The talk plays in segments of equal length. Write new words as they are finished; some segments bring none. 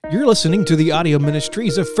You're listening to the audio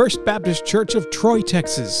ministries of First Baptist Church of Troy,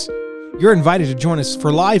 Texas. You're invited to join us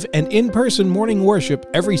for live and in-person morning worship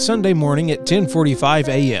every Sunday morning at 10:45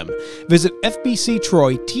 a.m. Visit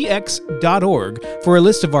fbctroytx.org for a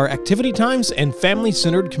list of our activity times and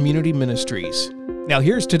family-centered community ministries. Now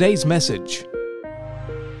here's today's message.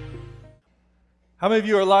 How many of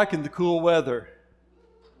you are liking the cool weather?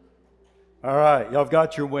 All right, y'all have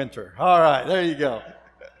got your winter. All right, there you go.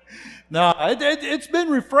 No, it's been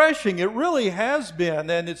refreshing. It really has been,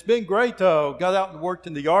 and it's been great. Got out and worked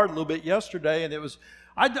in the yard a little bit yesterday, and it was,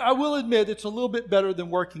 I will admit, it's a little bit better than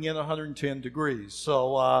working in 110 degrees.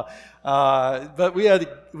 So, but we had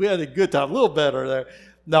a good time, a little better there.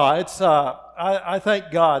 No, it's, I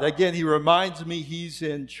thank God. Again, He reminds me He's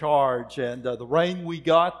in charge, and the rain we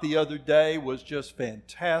got the other day was just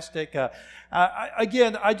fantastic.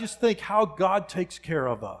 Again, I just think how God takes care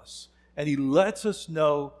of us, and He lets us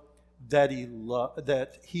know that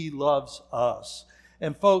He loves us.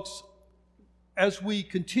 And folks, as we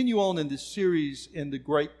continue on in this series in the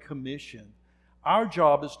Great Commission, our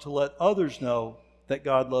job is to let others know that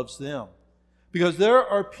God loves them. Because there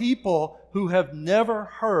are people who have never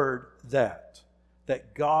heard that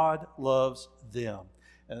God loves them.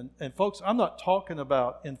 And folks, I'm not talking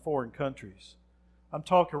about in foreign countries. I'm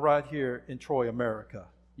talking right here in Troy, America,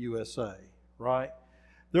 USA, right?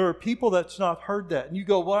 There are people that's not heard that. And you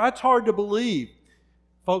go, well, that's hard to believe.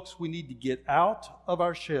 Folks, we need to get out of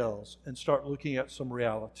our shells and start looking at some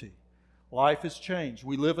reality. Life has changed.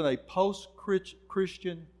 We live in a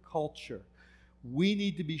post-Christian culture. We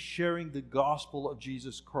need to be sharing the gospel of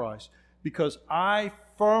Jesus Christ, because I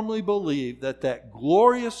firmly believe that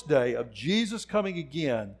glorious day of Jesus coming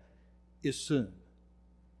again is soon.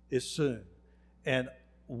 Is soon. And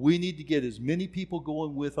we need to get as many people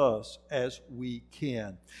going with us as we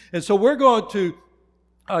can. And so we're going to,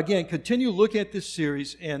 again, continue looking at this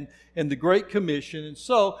series in the Great Commission. And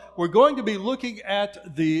so we're going to be looking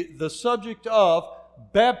at the subject of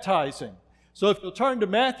baptizing. So if you'll turn to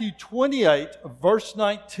Matthew 28, verse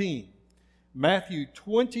 19. Matthew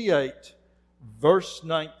 28, verse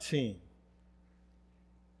 19.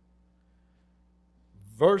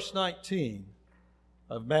 Verse 19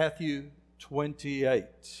 of Matthew 28.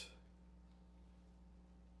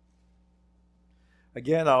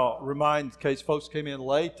 Again, I'll remind, in case folks came in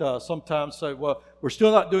late, sometimes say, well, we're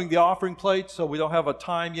still not doing the offering plate, so we don't have a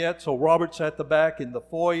time yet. So Robert's at the back in the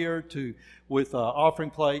foyer with offering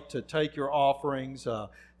plate to take your offerings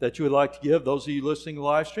that you would like to give. Those of you listening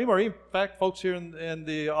live stream, or in fact, folks here in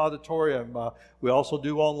the auditorium, we also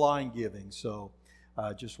do online giving. So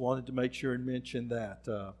I just wanted to make sure and mention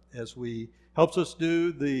that as helps us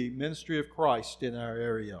do the ministry of Christ in our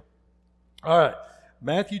area. All right,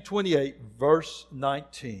 Matthew 28, verse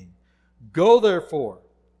 19. Go therefore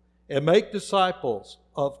and make disciples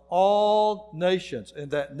of all nations.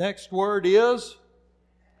 And that next word is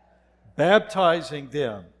baptizing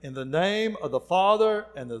them in the name of the Father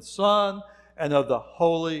and the Son and of the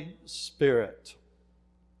Holy Spirit.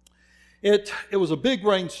 It was a big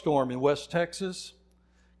rainstorm in West Texas.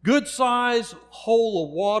 Good size hole of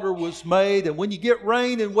water was made, and when you get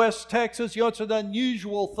rain in West Texas, it's an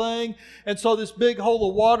unusual thing. And so this big hole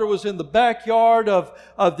of water was in the backyard of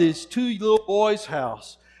these two little boys'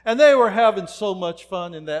 house. And they were having so much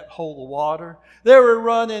fun in that hole of water. They were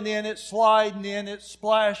running in it, sliding in it,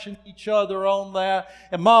 splashing each other on that.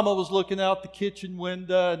 And Mama was looking out the kitchen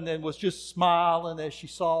window and was just smiling as she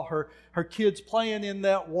saw her kids playing in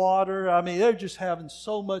that water. I mean, they're just having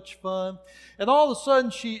so much fun. And all of a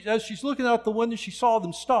sudden, as she's looking out the window, she saw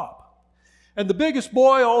them stop. And the biggest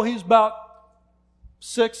boy, he's about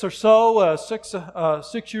 6 or so,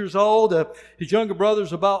 6 years old. His younger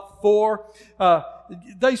brother's about 4.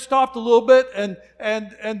 They stopped a little bit, and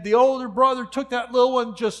the older brother took that little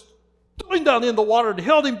one, just threw him down in the water and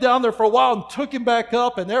held him down there for a while and took him back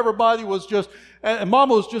up, and everybody was and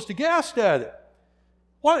Mama was just aghast at it.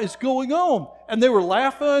 What is going on? And they were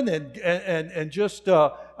laughing and just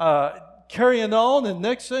carrying on, and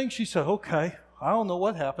next thing she said, okay, I don't know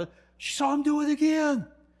what happened. She saw him do it again.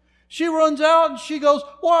 She runs out and she goes,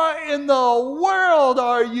 what in the world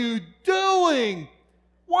are you doing?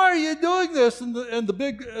 Why are you doing this? And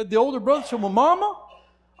the older brother said, well, Mama,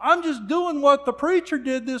 I'm just doing what the preacher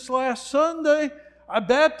did this last Sunday. I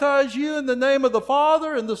baptize you in the name of the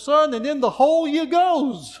Father and the Son, and in the hole you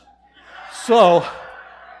goes. So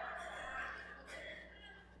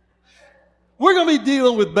we're going to be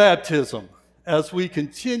dealing with baptism as we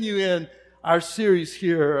continue in our series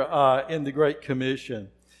here in the Great Commission.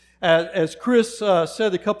 As Chris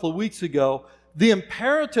said a couple of weeks ago, the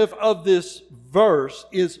imperative of this verse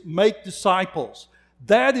is make disciples.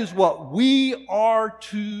 That is what we are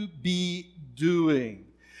to be doing.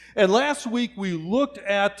 And last week we looked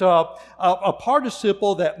at a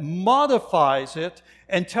participle that modifies it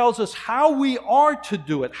and tells us how we are to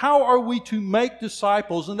do it. How are we to make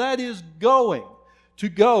disciples? And that is going. To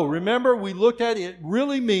go. Remember, we looked at it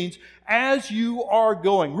really means as you are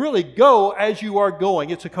going. Really, go as you are going.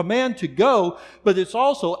 It's a command to go, but it's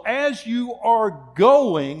also as you are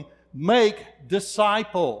going, make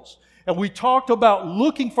disciples. And we talked about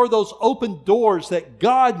looking for those open doors that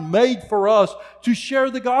God made for us to share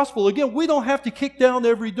the gospel. Again, we don't have to kick down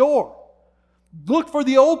every door. Look for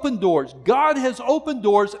the open doors. God has opened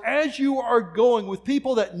doors as you are going with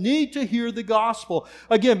people that need to hear the gospel.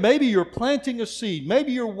 Again, maybe you're planting a seed.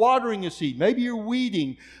 Maybe you're watering a seed. Maybe you're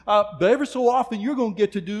weeding. But every so often, you're going to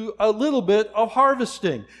get to do a little bit of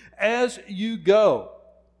harvesting as you go.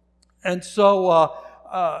 And so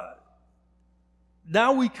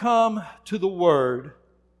now we come to the word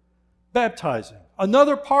baptizing.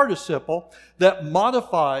 Another participle that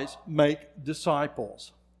modifies make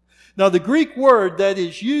disciples. Now, the Greek word that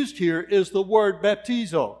is used here is the word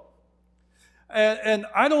baptizo. And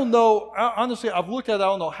I don't know, honestly, I've looked at, I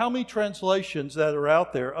don't know how many translations that are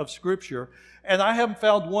out there of Scripture, and I haven't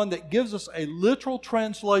found one that gives us a literal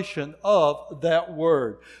translation of that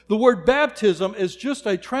word. The word baptism is just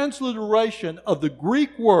a transliteration of the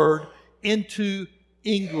Greek word into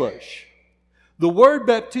English. The word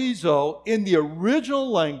baptizo in the original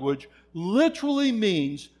language literally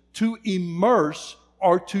means to immerse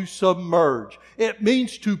or to submerge. It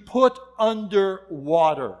means to put under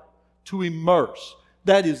water, to immerse.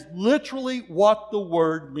 That is literally what the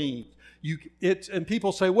word means. And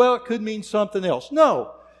people say, well, it could mean something else.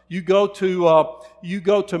 No. You go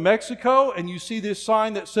to Mexico and you see this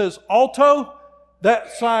sign that says alto.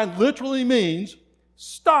 That sign literally means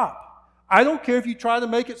stop. I don't care if you try to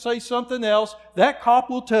make it say something else. That cop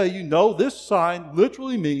will tell you, no, this sign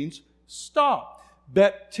literally means stop.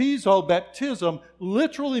 Baptizo, baptism,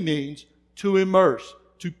 literally means to immerse,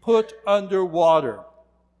 to put under water.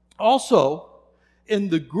 Also, in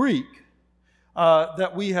the Greek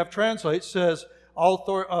that we have translated, says,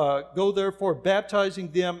 go therefore baptizing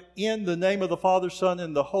them in the name of the Father, Son,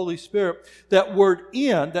 and the Holy Spirit. That word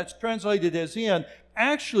in, that's translated as in,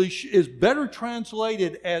 actually is better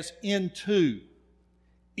translated as into.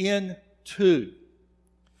 Into.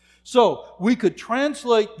 So, we could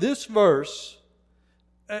translate this verse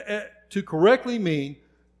to correctly mean,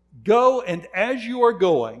 go and as you are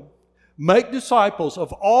going, make disciples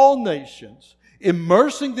of all nations,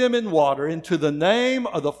 immersing them in water into the name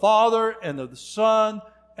of the Father and of the Son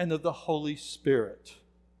and of the Holy Spirit.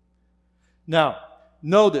 Now,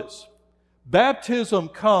 notice, baptism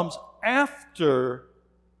comes after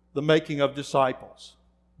the making of disciples.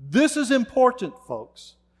 This is important,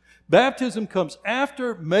 folks. Baptism comes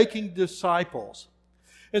after making disciples.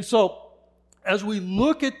 And so, as we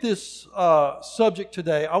look at this subject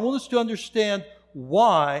today, I want us to understand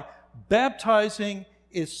why baptizing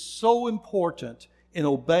is so important in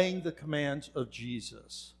obeying the commands of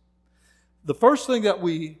Jesus. The first thing that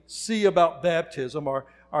we see about baptism or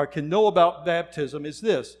can know about baptism is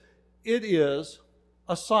this. It is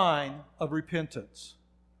a sign of repentance.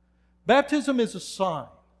 Baptism is a sign.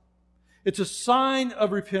 It's a sign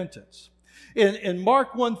of repentance. In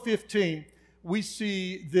Mark 1:15, we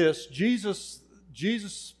see this, Jesus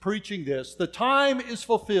preaching this, the time is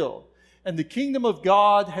fulfilled and the kingdom of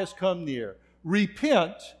God has come near.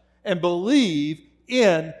 Repent and believe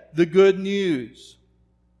in the good news.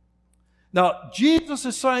 Now, Jesus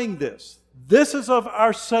is saying this. This is of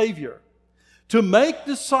our Savior. To make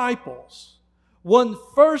disciples, one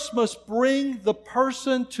first must bring the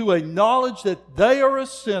person to a knowledge that they are a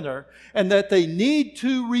sinner and that they need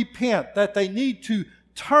to repent, that they need to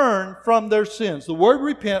turn from their sins. The word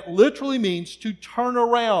repent literally means to turn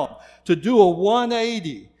around, to do a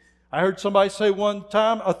 180. I heard somebody say one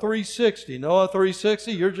time a 360. No, a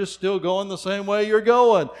 360, you're just still going the same way you're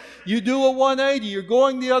going. You do a 180, you're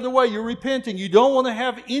going the other way, you're repenting. You don't want to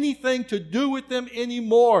have anything to do with them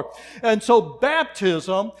anymore. And so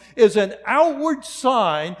baptism is an outward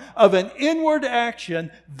sign of an inward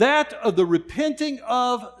action, that of the repenting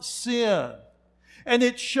of sin. And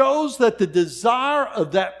it shows that the desire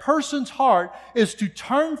of that person's heart is to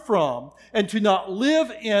turn from and to not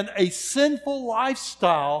live in a sinful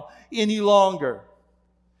lifestyle any longer.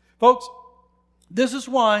 Folks, this is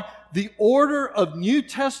why the order of New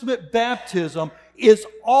Testament baptism is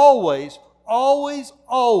always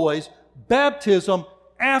baptism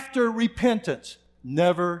after repentance,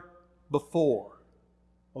 never before.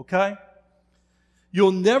 Okay?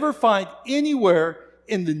 You'll never find anywhere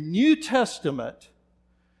in the New Testament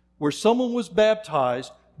where someone was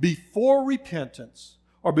baptized before repentance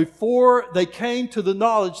or before they came to the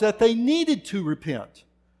knowledge that they needed to repent.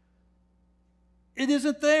 It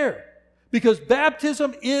isn't there. Because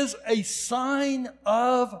baptism is a sign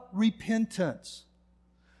of repentance.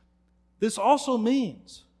 This also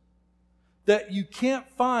means that you can't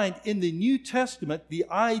find in the New Testament the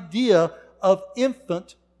idea of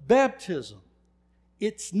infant baptism.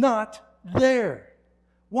 It's not there.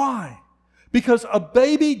 Why? Because a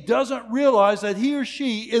baby doesn't realize that he or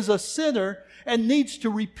she is a sinner and needs to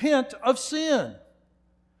repent of sin.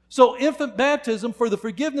 So infant baptism for the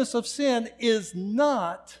forgiveness of sin is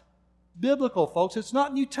not biblical, folks. It's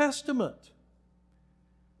not New Testament.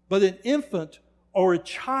 But an infant or a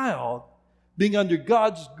child being under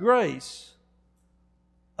God's grace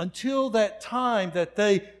until that time that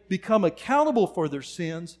they become accountable for their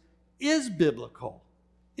sins is biblical.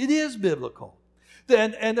 It is biblical.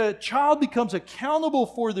 And a child becomes accountable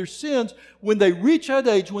for their sins when they reach that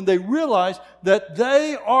age, when they realize that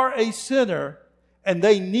they are a sinner and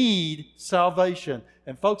they need salvation.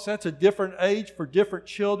 And folks, that's a different age for different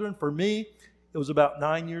children. For me, it was about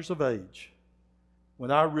 9 years of age when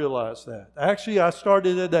I realized that. Actually, I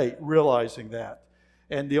started at 8 realizing that.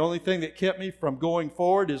 And the only thing that kept me from going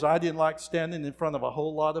forward is I didn't like standing in front of a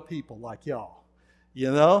whole lot of people like y'all.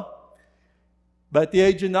 You know? But at the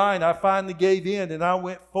age of 9, I finally gave in and I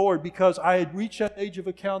went forward because I had reached that age of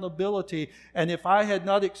accountability. And if I had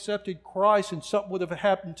not accepted Christ and something would have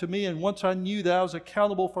happened to me, and once I knew that I was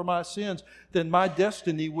accountable for my sins, then my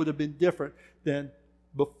destiny would have been different than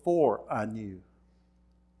before I knew.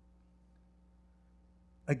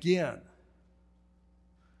 Again,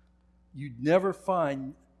 you'd never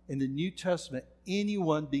find in the New Testament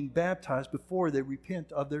anyone being baptized before they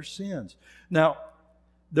repent of their sins. Now,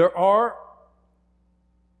 there are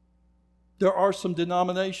some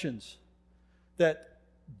denominations that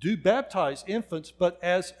do baptize infants, but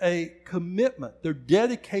as a commitment. They're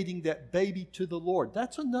dedicating that baby to the Lord.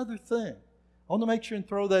 That's another thing. I want to make sure and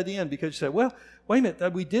throw that in because you say, well, wait a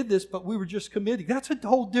minute, we did this, but we were just committing. That's a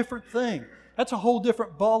whole different thing. That's a whole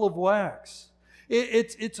different ball of wax.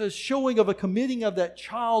 It's a showing of a committing of that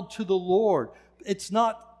child to the Lord. It's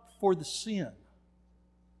not for the sin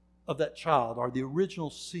of that child or the original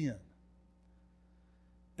sin.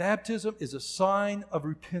 Baptism is a sign of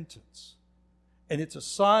repentance. And it's a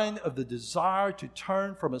sign of the desire to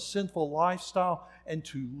turn from a sinful lifestyle and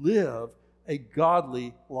to live a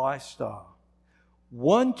godly lifestyle.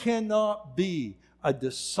 One cannot be a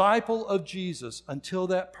disciple of Jesus until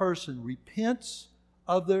that person repents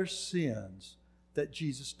of their sins that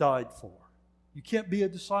Jesus died for. You can't be a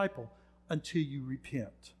disciple until you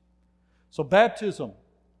repent. So baptism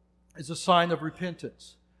is a sign of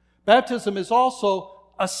repentance. Baptism is also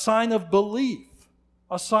a sign of belief.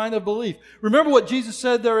 A sign of belief. Remember what Jesus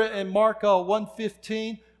said there in Mark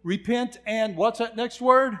 1:15? Repent and, what's that next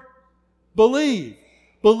word? Believe.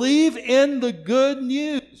 Believe in the good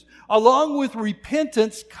news. Along with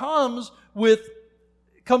repentance comes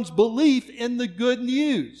belief in the good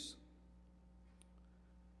news.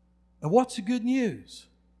 And what's the good news?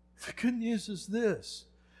 The good news is this.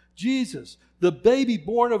 Jesus, the baby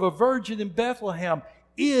born of a virgin in Bethlehem,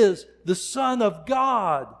 is the Son of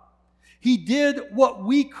God. He did what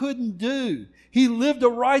we couldn't do. He lived a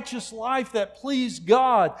righteous life that pleased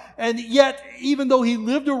God. And yet, even though He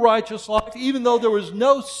lived a righteous life, even though there was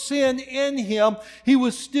no sin in Him, He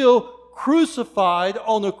was still crucified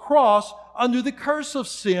on a cross under the curse of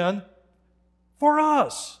sin for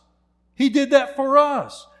us. He did that for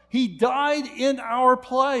us. He died in our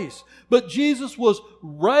place. But Jesus was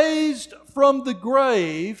raised from the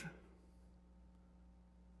grave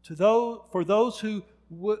for those who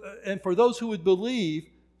would believe,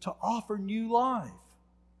 to offer new life.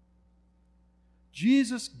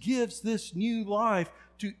 Jesus gives this new life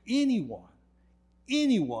to anyone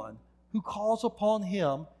who calls upon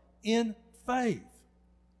Him in faith.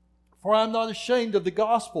 For I am not ashamed of the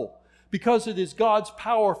gospel, because it is God's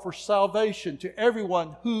power for salvation to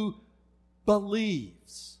everyone who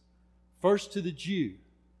believes, first to the Jew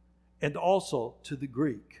and also to the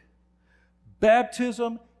Greek.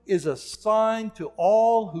 Baptism is a sign to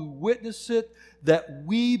all who witness it that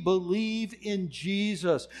we believe in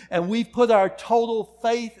Jesus and we've put our total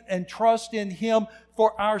faith and trust in Him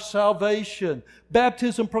for our salvation.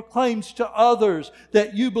 Baptism proclaims to others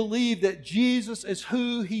that you believe that Jesus is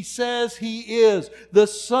who He says He is, the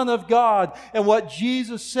Son of God, and what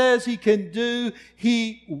Jesus says He can do,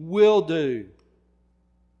 He will do.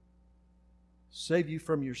 Save you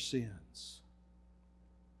from your sins.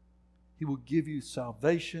 He will give you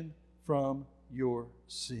salvation from your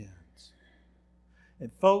sins.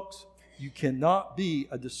 And folks, You cannot be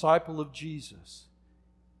a disciple of Jesus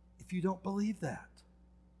if you don't believe that.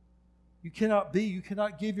 You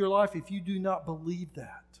cannot give your life if you do not believe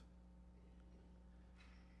that.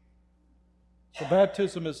 So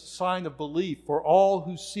baptism is a sign of belief for all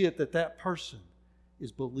who see it, that person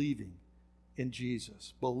is believing in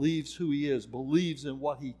Jesus, believes who He is, believes in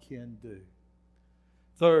what He can do.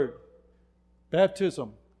 Third,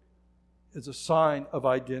 baptism is a sign of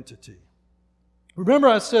identity. Remember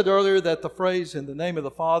I said earlier that the phrase "in the name of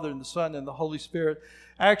the Father and the Son and the Holy Spirit"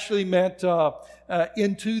 actually meant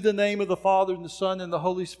into the name of the Father and the Son and the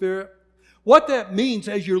Holy Spirit? What that means,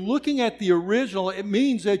 as you're looking at the original, it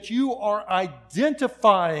means that you are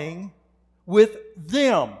identifying with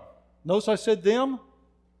them. Notice I said them.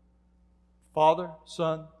 Father,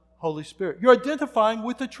 Son, Holy Spirit. You're identifying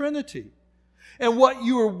with the Trinity. And what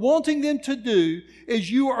you are wanting them to do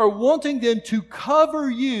is you are wanting them to cover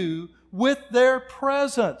you with their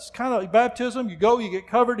presence. Kind of like baptism, you get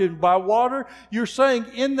covered by water. You're saying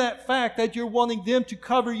in that fact that you're wanting them to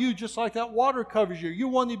cover you just like that water covers you. You're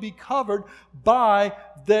wanting to be covered by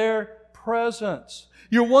their presence.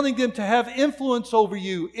 You're wanting them to have influence over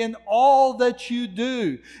you in all that you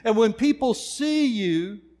do. And when people see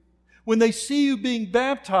you, when they see you being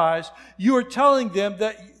baptized, you are telling them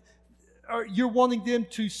that you're wanting them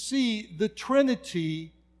to see the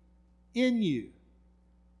Trinity in you.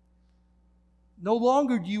 No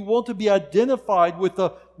longer do you want to be identified with the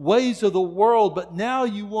ways of the world, but now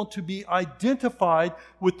you want to be identified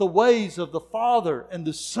with the ways of the Father and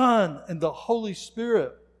the Son and the Holy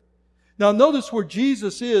Spirit. Now notice where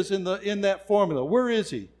Jesus is in that formula. Where is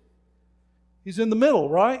He? He's in the middle,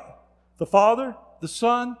 right? The Father, the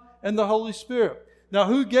Son, and the Holy Spirit. Now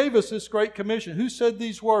who gave us this great commission? Who said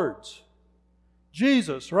these words?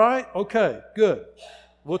 Jesus, right? Okay, good.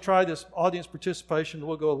 We'll try this audience participation.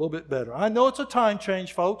 We'll go a little bit better. I know it's a time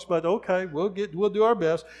change, folks, but okay, we'll do our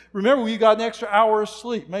best. Remember, you got an extra hour of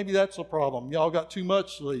sleep. Maybe that's a problem. Y'all got too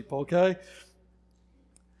much sleep, okay?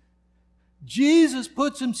 Jesus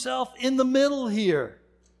puts Himself in the middle here.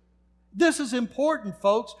 This is important,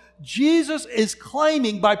 folks. Jesus is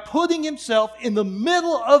claiming by putting Himself in the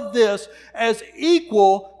middle of this as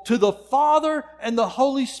equal to the Father and the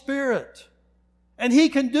Holy Spirit. And He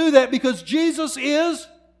can do that because Jesus is,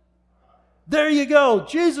 there you go,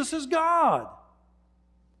 Jesus is God.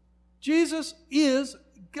 Jesus is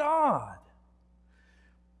God.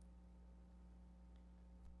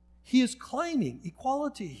 He is claiming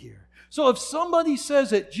equality here. So if somebody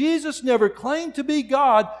says that Jesus never claimed to be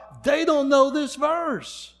God, they don't know this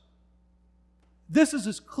verse. This is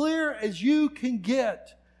as clear as you can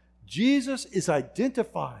get. Jesus is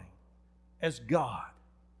identifying as God.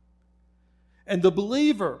 And the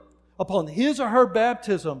believer, upon his or her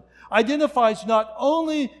baptism, identifies not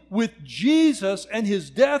only with Jesus and His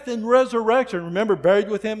death and resurrection. Remember, buried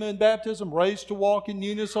with Him in baptism, raised to walk in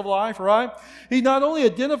newness of life, right? He not only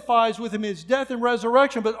identifies with Him in His death and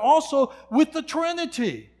resurrection, but also with the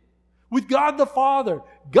Trinity. With God the Father,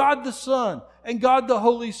 God the Son, and God the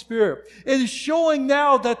Holy Spirit. It is showing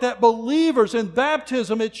now that believers in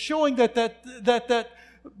baptism, it's showing that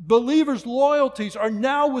believers' loyalties are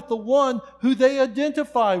now with the one who they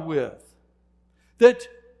identify with. That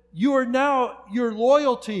your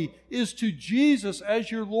loyalty is to Jesus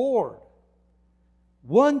as your Lord.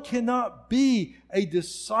 One cannot be a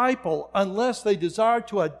disciple unless they desire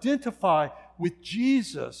to identify with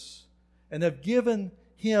Jesus and have given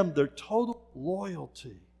Him their total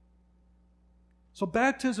loyalty. So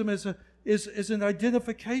baptism is an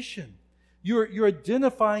identification. You're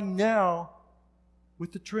identifying now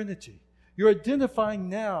with the Trinity. You're identifying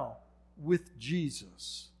now with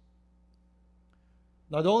Jesus.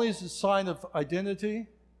 Not only is it a sign of identity,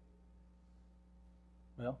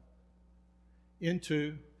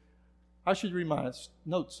 I should read my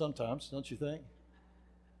notes sometimes, don't you think?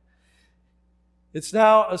 It's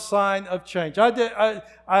now a sign of change.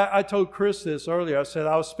 I told Chris this earlier. I said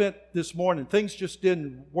I was spent this morning. Things just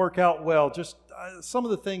didn't work out well. Some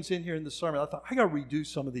of the things in here in the sermon, I thought, I got to redo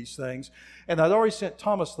some of these things. And I'd already sent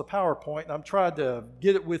Thomas the PowerPoint, and I'm trying to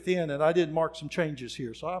get it within, and I did mark some changes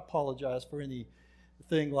here. So I apologize for anything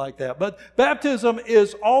like that. But baptism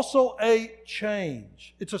is also a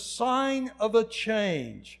change. It's a sign of a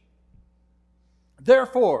change.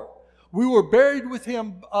 Therefore, we were buried with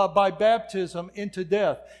Him by baptism into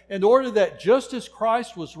death, in order that just as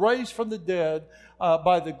Christ was raised from the dead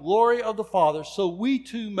by the glory of the Father, so we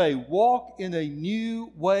too may walk in a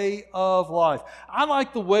new way of life. I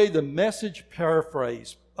like the way the Message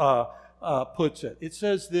paraphrase puts it. It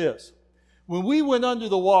says this: when we went under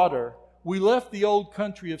the water, we left the old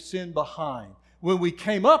country of sin behind. When we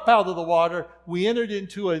came up out of the water, we entered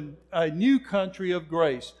into a new country of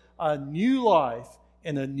grace, a new life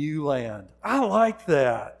in a new land. I like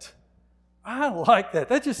that. I like that.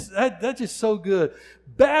 That's just so good.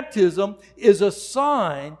 Baptism is a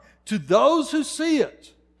sign to those who see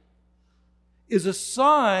it, is a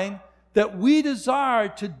sign that we desire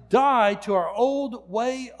to die to our old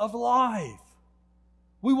way of life.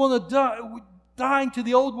 We want to die, dying to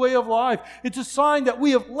the old way of life. It's a sign that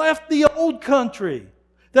we have left the old country,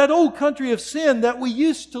 that old country of sin that we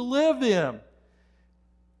used to live in.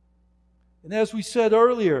 And as we said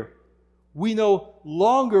earlier, we no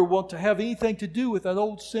longer want to have anything to do with that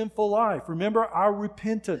old sinful life. Remember our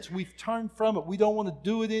repentance. We've turned from it. We don't want to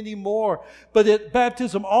do it anymore. But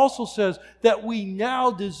baptism also says that we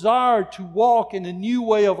now desire to walk in a new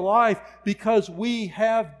way of life because we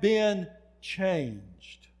have been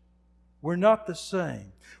changed. We're not the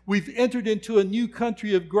same. We've entered into a new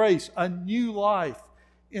country of grace, a new life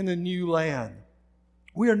in a new land.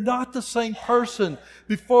 We are not the same person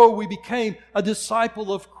before we became a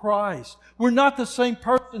disciple of Christ. We're not the same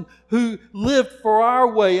person who lived for our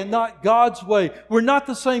way and not God's way. We're not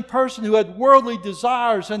the same person who had worldly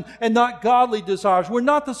desires and not godly desires. We're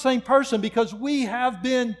not the same person because we have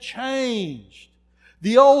been changed.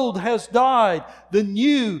 The old has died. The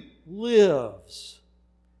new lives.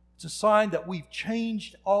 It's a sign that we've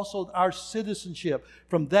changed also our citizenship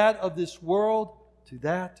from that of this world to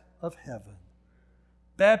that of heaven.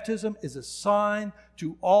 Baptism is a sign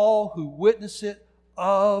to all who witness it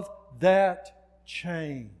of that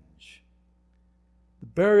change. The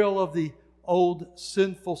burial of the old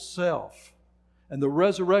sinful self and the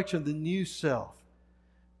resurrection of the new self.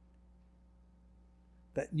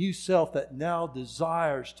 That new self that now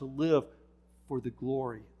desires to live for the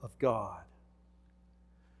glory of God.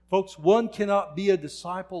 Folks, one cannot be a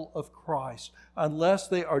disciple of Christ unless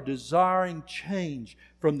they are desiring change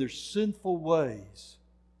from their sinful ways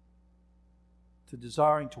to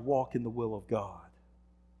desiring to walk in the will of God.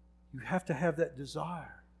 You have to have that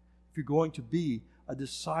desire if you're going to be a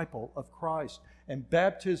disciple of Christ. And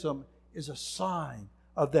baptism is a sign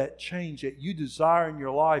of that change that you desire in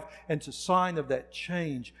your life, and it's a sign of that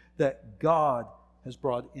change that God has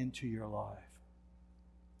brought into your life.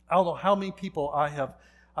 I don't know how many people I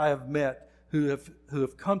have met who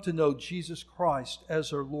have come to know Jesus Christ as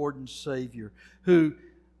their Lord and Savior, who,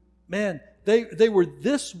 man, they were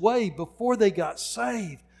this way before they got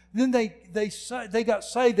saved. Then they got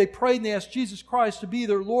saved, they prayed and they asked Jesus Christ to be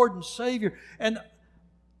their Lord and Savior. And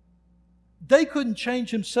they couldn't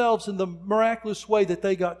change themselves in the miraculous way that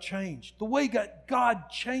they got changed. The way God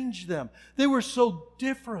changed them. They were so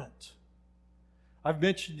different. I've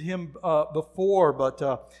mentioned him before,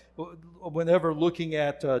 but whenever looking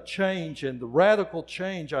at change and the radical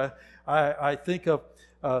change, I think of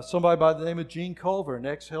somebody by the name of Gene Culver, an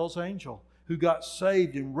ex-Hell's Angel, who got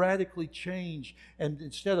saved and radically changed. And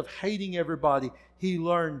instead of hating everybody, he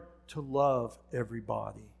learned to love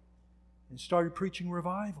everybody and started preaching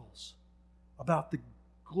revivals about the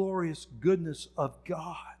glorious goodness of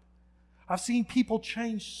God. I've seen people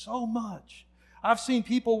change so much. I've seen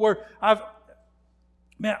people where I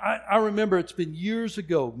remember it's been years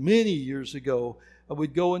ago, many years ago, I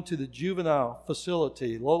would go into the juvenile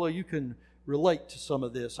facility. Lola, you can relate to some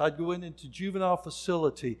of this. I'd go into juvenile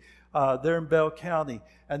facility there in Bell County,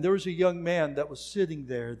 and there was a young man that was sitting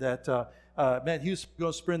there that, he was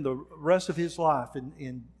going to spend the rest of his life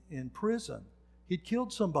in prison. He'd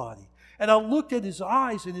killed somebody. And I looked at his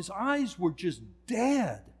eyes, and his eyes were just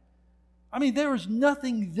dead. I mean, there was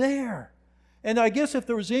nothing there. And I guess if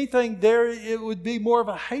there was anything there, it would be more of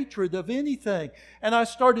a hatred of anything. And I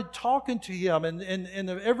started talking to him, and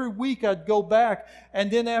every week I'd go back,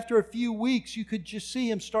 and then after a few weeks, you could just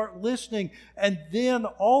see him start listening. And then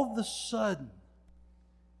all of a sudden,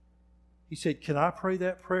 he said, "Can I pray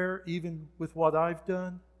that prayer even with what I've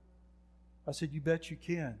done?" I said, "You bet you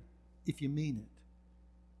can, if you mean it."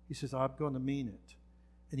 He says, "I'm going to mean it."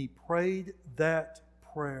 And he prayed that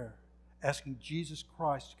prayer, asking Jesus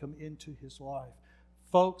Christ to come into his life.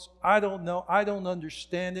 Folks, I don't know. I don't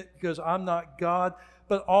understand it because I'm not God.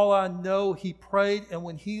 But all I know, he prayed, and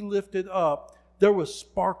when he lifted up, there was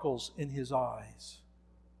sparkles in his eyes.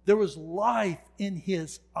 There was life in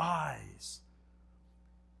his eyes.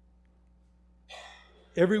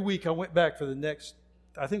 Every week I went back for the next,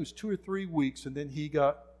 I think it was 2 or 3 weeks, and then he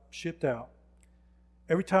got shipped out.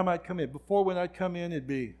 Every time I'd come in, before when I'd come in, it'd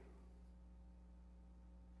be,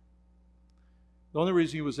 the only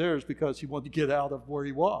reason he was there is because he wanted to get out of where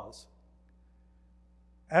he was.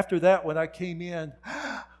 After that, when I came in,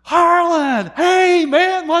 "Harlan, hey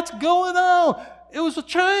man, what's going on?" It was a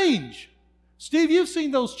change. Steve, you've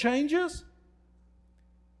seen those changes.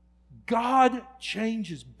 God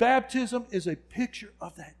changes. Baptism is a picture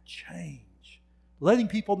of that change. Letting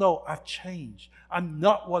people know, I've changed. I'm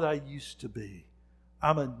not what I used to be.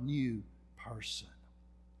 I'm a new person.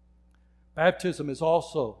 Baptism is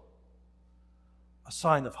also a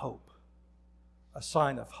sign of hope. A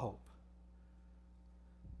sign of hope.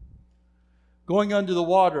 Going under the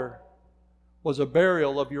water was a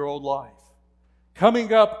burial of your old life.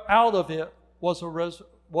 Coming up out of it was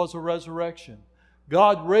a resurrection.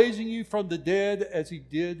 God raising you from the dead as He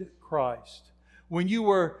did Christ. When you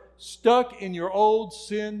were stuck in your old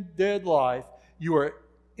sin-dead life, you were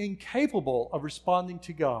incapable of responding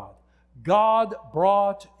to God. God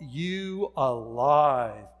brought you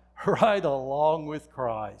alive right along with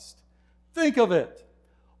Christ. Think of it.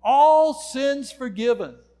 All sins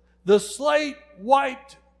forgiven, the slate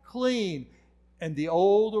wiped clean, and the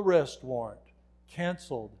old arrest warrant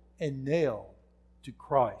canceled and nailed to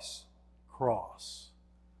Christ's cross.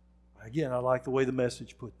 Again, I like the way the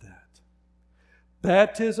Message put that.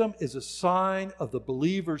 Baptism is a sign of the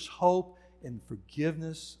believer's hope and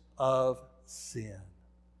forgiveness of sin.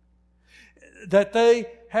 It's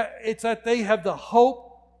that they have the hope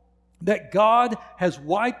that God has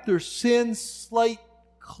wiped their sin slate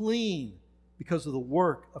clean because of the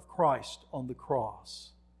work of Christ on the cross.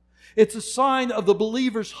 It's a sign of the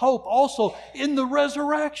believer's hope also in the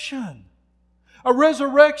resurrection. A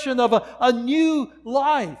resurrection of a new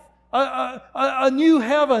life, a new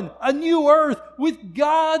heaven, a new earth with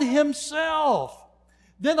God Himself.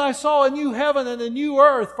 Then I saw a new heaven and a new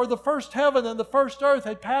earth, for the first heaven and the first earth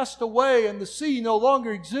had passed away, and the sea no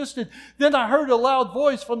longer existed. Then I heard a loud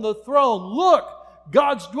voice from the throne, "Look,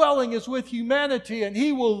 God's dwelling is with humanity, and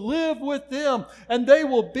He will live with them, and they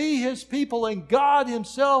will be His people, and God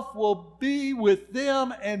Himself will be with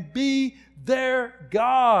them and be their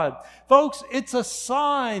God." Folks, it's a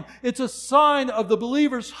sign. It's a sign of the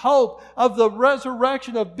believer's hope of the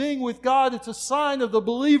resurrection, of being with God. It's a sign of the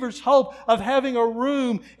believer's hope of having a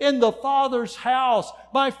room in the Father's house.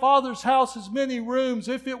 My Father's house has many rooms.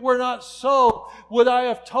 If it were not so, would I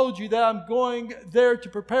have told you that I'm going there to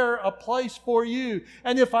prepare a place for you?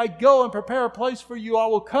 And if I go and prepare a place for you, I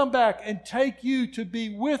will come back and take you to be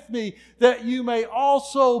with me, that you may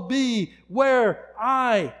also be where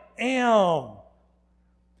I am.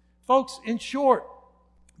 Folks, in short,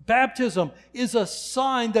 baptism is a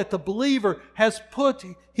sign that the believer has put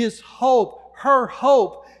his hope, her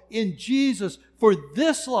hope, in Jesus for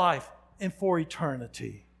this life and for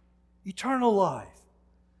eternity. Eternal life.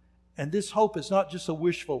 And this hope is not just a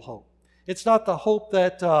wishful hope. It's not the hope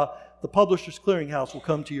that the Publishers Clearinghouse will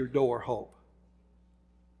come to your door hope.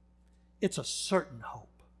 It's a certain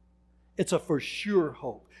hope. It's a for sure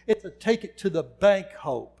hope. It's a take it to the bank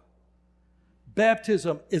hope.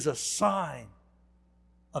 Baptism is a sign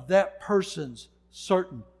of that person's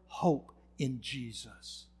certain hope in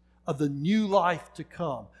Jesus, of the new life to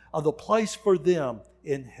come, of the place for them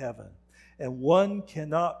in heaven. And one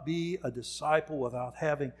cannot be a disciple without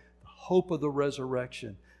having the hope of the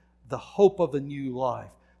resurrection, the hope of a new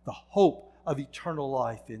life, the hope of eternal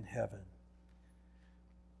life in heaven.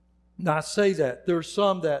 Now, I say that. There are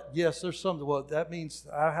some that, yes, there's some, well, that means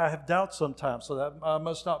I have doubts sometimes, so that I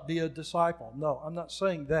must not be a disciple. No, I'm not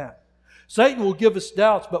saying that. Satan will give us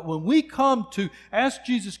doubts, but when we come to ask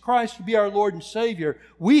Jesus Christ to be our Lord and Savior,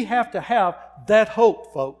 we have to have that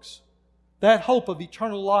hope, folks. That hope of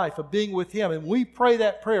eternal life, of being with Him. And we pray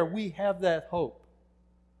that prayer, we have that hope.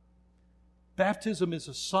 Baptism is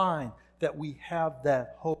a sign that we have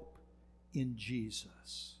that hope in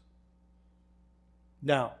Jesus.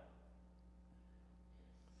 Now,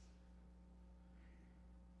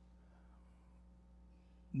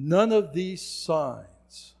 in none of these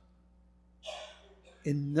signs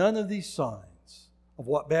of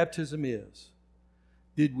what baptism is,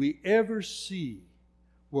 did we ever see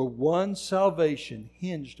where one's salvation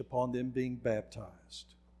hinged upon them being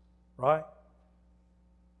baptized. Right?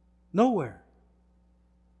 Nowhere.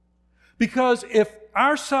 Because if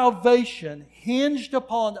our salvation hinged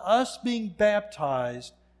upon us being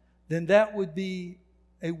baptized, then that would be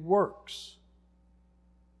a works.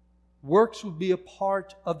 Works would be a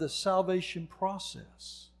part of the salvation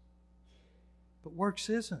process. But works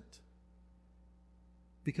isn't.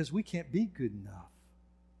 Because we can't be good enough.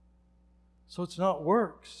 So it's not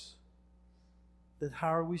works. Then how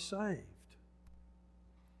are we saved?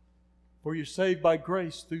 For you're saved by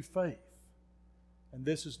grace through faith. And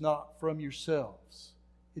this is not from yourselves.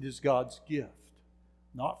 It is God's gift,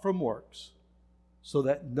 not from works, so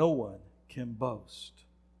that no one can boast.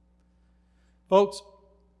 Folks,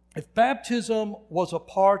 if baptism was a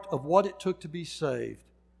part of what it took to be saved,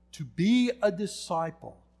 to be a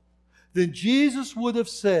disciple, then Jesus would have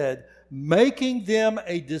said, making them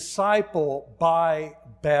a disciple by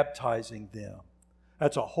baptizing them.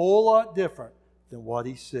 That's a whole lot different than what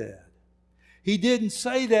he said. He didn't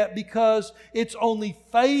say that because it's only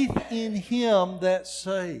faith in Him that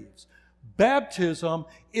saves. Baptism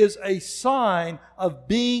is a sign of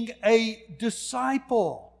being a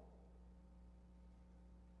disciple.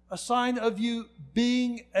 A sign of you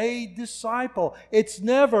being a disciple. It's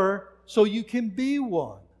never so you can be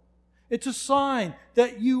one. It's a sign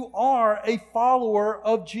that you are a follower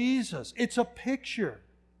of Jesus. It's a picture.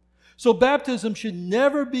 So baptism should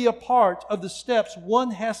never be a part of the steps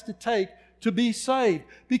one has to take to be saved,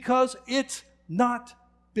 because it's not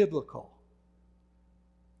biblical.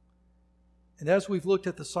 And as we've looked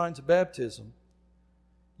at the signs of baptism,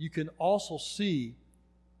 you can also see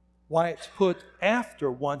why it's put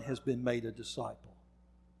after one has been made a disciple.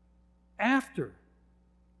 After.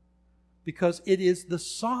 Because it is the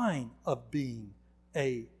sign of being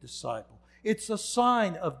a disciple. It's a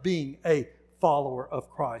sign of being a follower of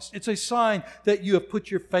Christ. It's a sign that you have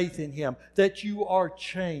put your faith in Him, that you are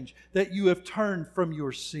changed, that you have turned from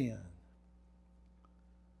your sin.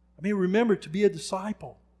 I mean, remember, to be a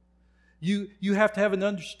disciple, you have to have an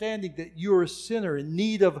understanding that you're a sinner in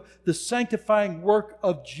need of the sanctifying work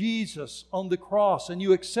of Jesus on the cross, and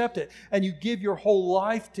you accept it, and you give your whole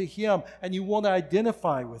life to Him, and you want to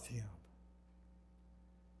identify with Him.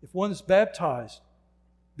 If one is baptized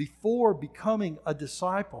before becoming a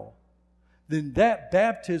disciple, then that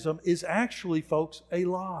baptism is actually, folks, a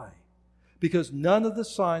lie. Because none of the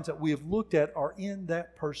signs that we have looked at are in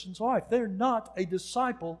that person's life. They're not a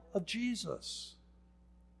disciple of Jesus.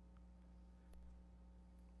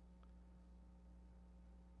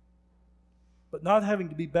 But not having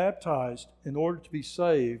to be baptized in order to be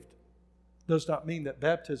saved does not mean that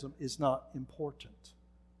baptism is not important.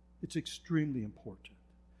 It's extremely important.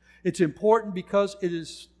 It's important because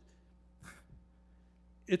it's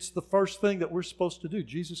the first thing that we're supposed to do.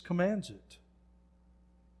 Jesus commands it.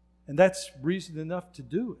 And that's reason enough to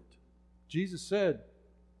do it. Jesus said,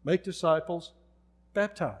 make disciples,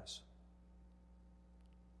 baptize.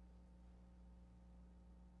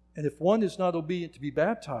 And if one is not obedient to be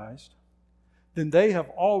baptized, then they have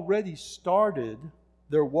already started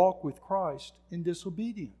their walk with Christ in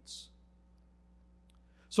disobedience.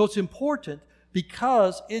 So it's important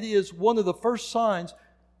because it is one of the first signs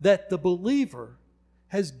that the believer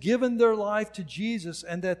has given their life to Jesus,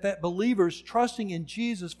 and that believer is trusting in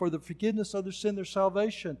Jesus for the forgiveness of their sin, their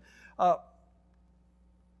salvation. To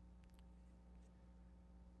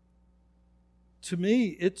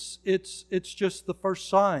me, it's just the first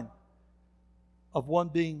sign of one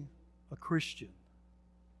being a Christian.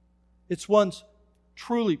 It's one's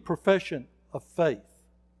truly profession of faith.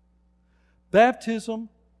 Baptism,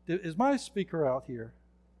 is my speaker out here?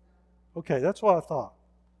 Okay, that's what I thought.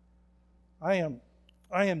 I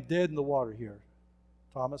am dead in the water here.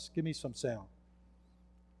 Thomas, give me some sound.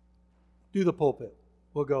 Do the pulpit.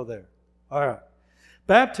 We'll go there. All right.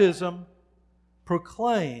 Baptism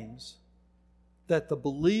proclaims that the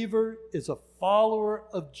believer is a follower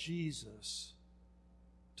of Jesus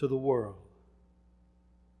to the world.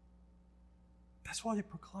 That's what it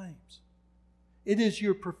proclaims. It is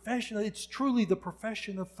your profession. It's truly the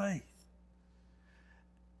profession of faith.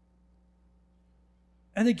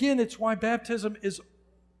 And again, it's why baptism is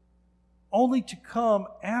only to come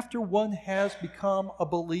after one has become a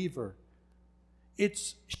believer. It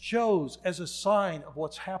shows as a sign of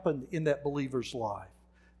what's happened in that believer's life.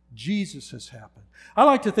 Jesus has happened. I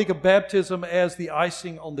like to think of baptism as the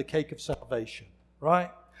icing on the cake of salvation,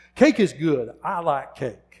 right? Cake is good. I like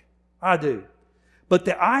cake. I do. But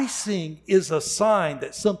the icing is a sign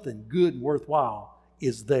that something good and worthwhile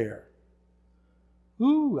is there.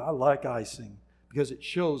 Ooh, I like icing because it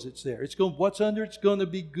shows it's there. What's under it's going to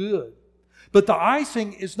be good. But the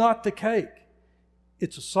icing is not the cake.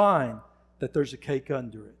 It's a sign that there's a cake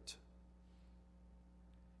under it.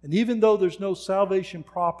 And even though there's no salvation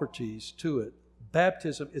properties to it,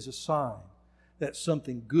 baptism is a sign that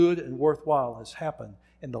something good and worthwhile has happened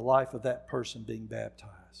in the life of that person being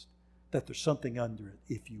baptized. That there's something under it,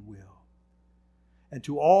 if you will. And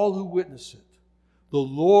to all who witness it, the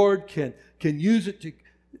Lord can use it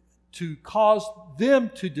to cause them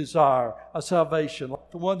to desire a salvation,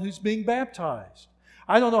 like the one who's being baptized.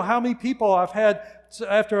 I don't know how many people I've had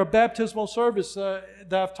after a baptismal service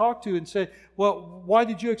that I've talked to and said, well, why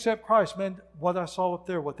did you accept Christ? Man, what I saw up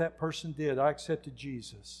there, what that person did, I accepted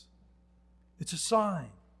Jesus. It's a sign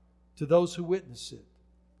to those who witness it.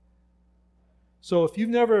 So if you've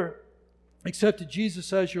never accepted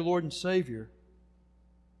Jesus as your Lord and Savior,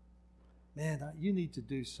 man, you need to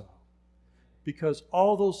do so. Because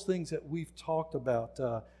all those things that we've talked about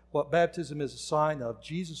what baptism is a sign of,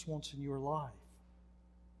 Jesus wants in your life.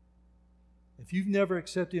 If you've never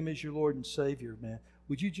accepted Him as your Lord and Savior, man,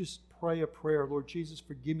 would you just pray a prayer, Lord Jesus,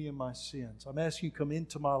 forgive me of my sins. I'm asking you to come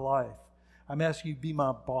into my life. I'm asking you to be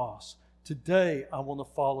my boss. Today, I want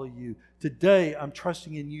to follow you. Today, I'm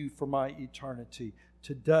trusting in you for my eternity.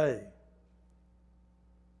 Today,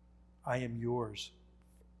 I am yours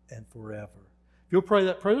and forever. If you'll pray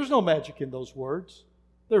that prayer, there's no magic in those words.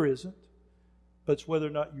 There isn't. But it's whether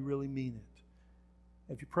or not you really mean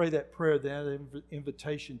it. If you pray that prayer, then at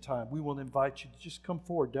invitation time, we will invite you to just come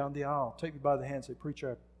forward down the aisle. Take me by the hand and say,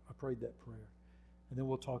 Preacher, I prayed that prayer. And then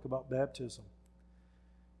we'll talk about baptism.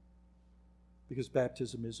 Because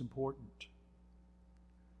baptism is important.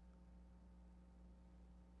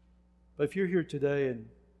 But if you're here today and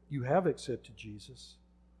you have accepted Jesus,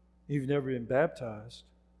 you've never been baptized,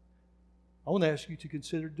 I want to ask you to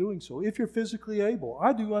consider doing so. If you're physically able,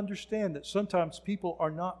 I do understand that sometimes people are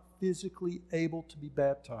not physically able to be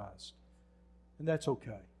baptized, and that's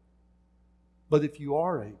okay. But if you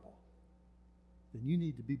are able, then you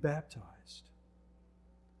need to be baptized.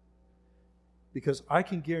 Because I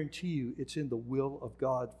can guarantee you it's in the will of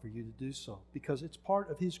God for you to do so, because it's part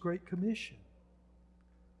of His Great Commission.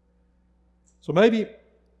 So maybe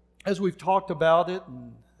as we've talked about it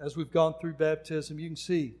and as we've gone through baptism, you can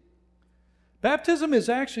see baptism is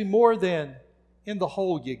actually more than in the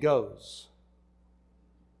hole you goes.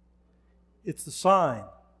 It's the sign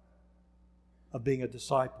of being a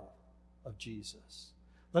disciple of Jesus.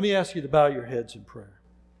 Let me ask you to bow your heads in prayer.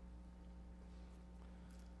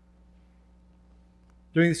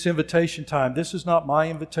 During this invitation time, this is not my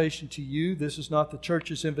invitation to you. This is not the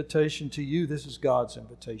church's invitation to you. This is God's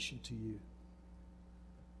invitation to you.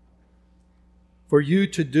 For you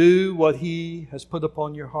to do what He has put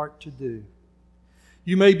upon your heart to do.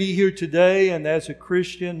 You may be here today, and as a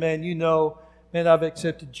Christian, man, you know, man, I've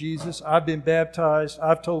accepted Jesus. I've been baptized.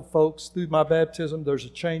 I've told folks through my baptism there's a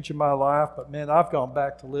change in my life, but man, I've gone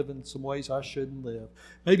back to living some ways I shouldn't live.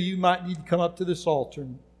 Maybe you might need to come up to this altar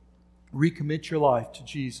and recommit your life to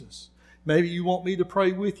Jesus. Maybe you want me to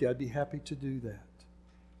pray with you. I'd be happy to do that.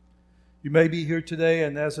 You may be here today,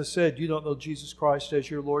 and as I said, you don't know Jesus Christ as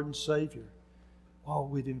your Lord and Savior. Oh,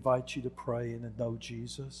 we'd invite you to pray and to know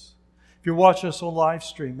Jesus. If you're watching us on live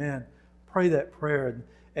stream, man, pray that prayer.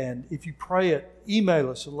 And if you pray it,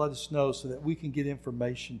 email us and let us know so that we can get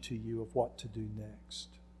information to you of what to do next.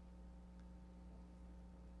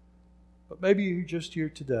 But maybe you're just here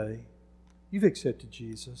today. You've accepted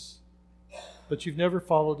Jesus, but you've never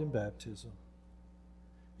followed in baptism.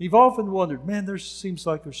 You've often wondered, man, there seems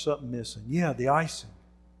like there's something missing. Yeah, the icing.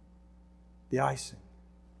 The icing.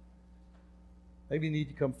 Maybe you need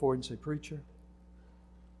to come forward and say, Preacher,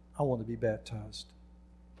 I want to be baptized.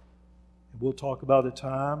 And we'll talk about a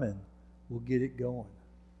time and we'll get it going.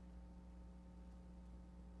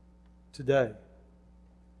 Today,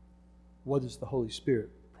 what is the Holy Spirit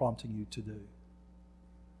prompting you to do?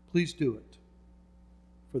 Please do it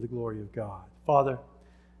for the glory of God. Father,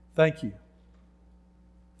 thank you.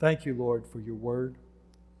 Thank you, Lord, for your word.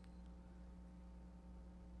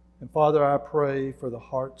 And Father, I pray for the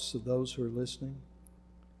hearts of those who are listening,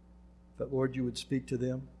 that, Lord, you would speak to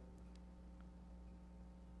them.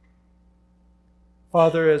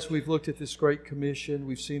 Father, as we've looked at this great commission,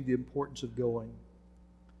 we've seen the importance of going,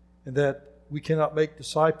 and that we cannot make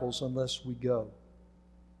disciples unless we go.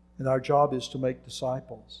 And our job is to make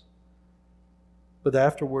disciples. But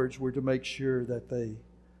afterwards, we're to make sure that they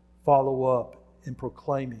follow up in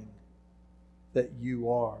proclaiming that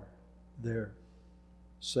you are their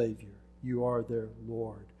Savior. You are their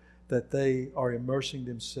Lord. That they are immersing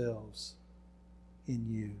themselves in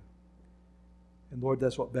you. And Lord,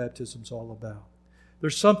 that's what baptism's all about.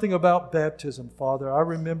 There's something about baptism, Father. I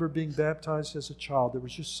remember being baptized as a child. There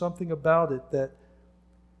was just something about it that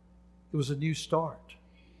it was a new start.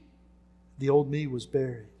 The old me was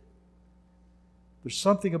buried. There's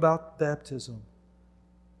something about baptism.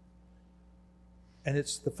 And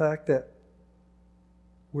it's the fact that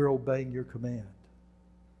we're obeying your command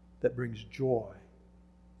that brings joy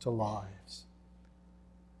to lives.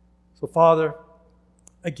 So, Father,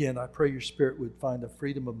 again, I pray your Spirit would find a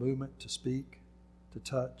freedom of movement to speak, to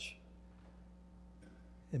touch.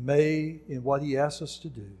 And may, in what He asks us to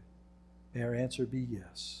do, may our answer be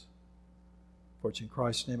yes. For it's in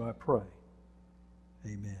Christ's name I pray.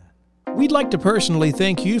 Amen. We'd like to personally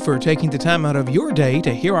thank you for taking the time out of your day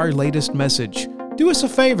to hear our latest message. Do us a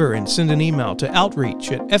favor and send an email to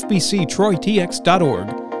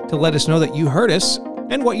outreach@fbctroytx.org to let us know that you heard us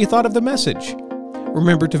and what you thought of the message.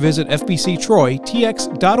 Remember to visit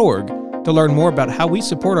fbctroytx.org to learn more about how we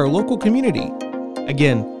support our local community.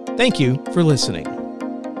 Again, thank you for listening.